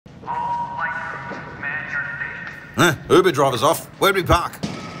All flights, man your station. Uber driver's off. Where'd we park?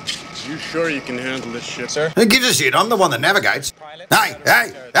 You sure you can handle this shit, sir? Who gives a shit? I'm the one that navigates.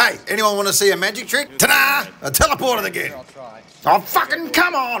 Hey, anyone want to see a magic trick? Ta-da! A teleporter again. Oh, fucking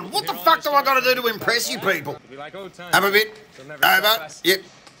come on! What the fuck do I got to do to impress you people? Have a bit. Over. Yep.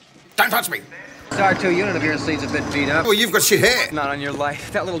 Don't touch me. This R2 unit of yours seems a bit beat up. Well, you've got shit hair. Not on your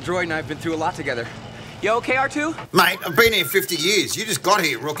life. That little droid and I have been through a lot together. You okay, R2? Mate, I've been here 50 years. You just got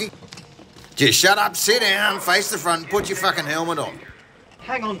here, rookie. Just shut up, sit down, face the front, put your fucking helmet on.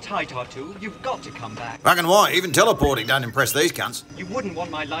 Hang on tight, R2. You've got to come back. Fucking why? Even teleporting don't impress these cunts. You wouldn't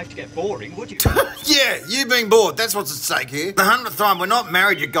want my life to get boring, would you? Yeah, you being bored. That's what's at stake here. The 100th time, we're not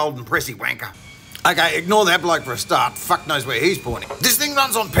married, you golden pressy wanker. Okay, ignore that bloke for a start. Fuck knows where he's pointing. This thing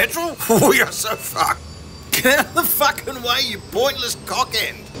runs on petrol? We are so fucked. Get out of the fucking way, you pointless cock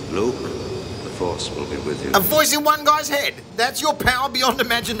end. Luke, the Force will be with you. A voice in one guy's head? That's your power beyond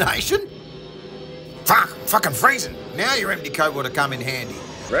imagination? Fuck, I'm fucking freezing. Now your empty coat would have come in handy.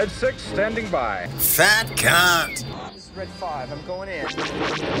 Red 6 standing by. Fat cunt. This is Red 5. I'm going in.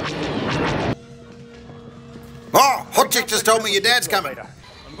 Oh, hot chick just told me your dad's coming.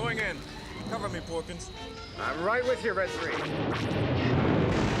 I'm going in. Cover me, Porkins. I'm right with you, Red 3.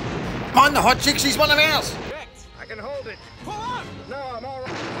 Mind the hot chick, she's one of ours. I can hold it. Pull on! No, I'm all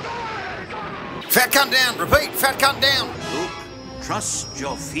right. Fat cunt down, repeat, fat cunt down. Luke, trust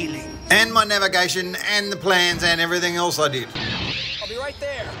your feeling. And my navigation and the plans and everything else I did. I'll be right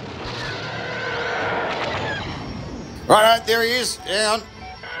there. Righto, there he is. Down.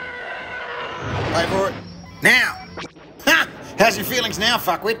 Wait for it. Now. Ha! How's your feelings now,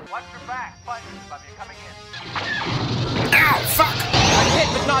 fuckwit? Watch your back. Fighters above you coming in. Ow, fuck! I'm hit,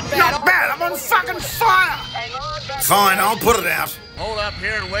 but not bad. Not bad, I'm on fucking fire! Fine, I'll put it out. Hold up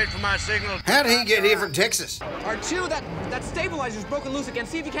here and wait for my signal. How'd he get here from Texas? R2, that stabilizer's broken loose again.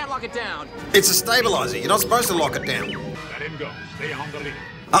 See if you can't lock it down. It's a stabilizer. You're not supposed to lock it down. Let him go. Stay on the lead.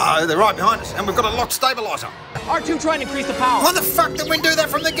 Uh-oh, they're right behind us, and we've got a locked stabilizer. R2 trying to increase the power. Why the fuck did we do that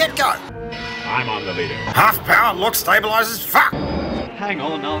from the get-go? I'm on the leader. Half power, locked stabilizers, fuck! Hang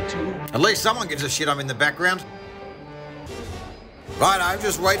on, R2. At least someone gives a shit I'm in the background. Righto,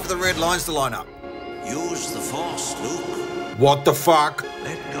 just wait for the red lines to line up. Use the Force, Luke. What the fuck?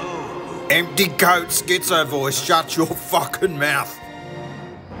 Let go, Luke. Empty coat, schizo voice, shut your fucking mouth.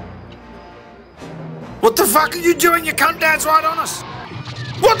 What the fuck are you doing? Your cunt dad's right on us.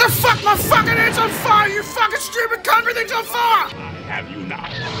 What the fuck? My fucking head's on fire, you fucking stupid cunt, everything's on fire! I have you now.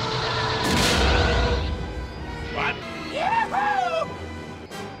 What? Yahoo!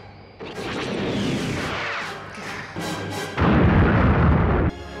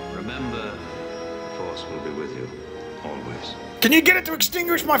 Remember, the Force will be with you, always. Can you get it to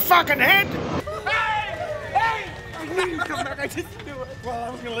extinguish my fucking head? Hey! I knew you'd come back. I just knew it. Well, I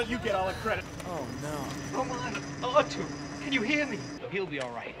was gonna let you get all the credit. Oh, no. Come on, R2. Can you hear me? He'll be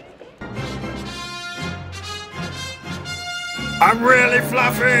all right. I'm really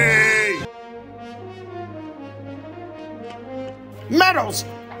fluffy! Medals?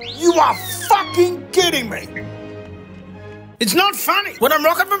 You are fucking kidding me! It's not funny! When I'm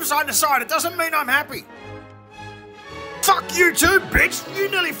rocking from side to side, it doesn't mean I'm happy. Fuck you too, bitch! You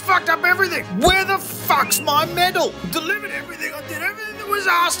nearly fucked up everything! Where the fuck's my medal? Delivered everything, I did everything that was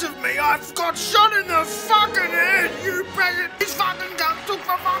asked of me! I've got shot in the fucking head, you bastard! These fucking guns took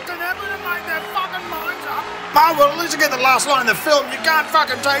for fucking heaven to make their fucking minds up! Oh, well, at least I get the last line in the film, you can't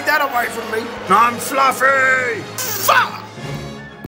fucking take that away from me! I'm fluffy!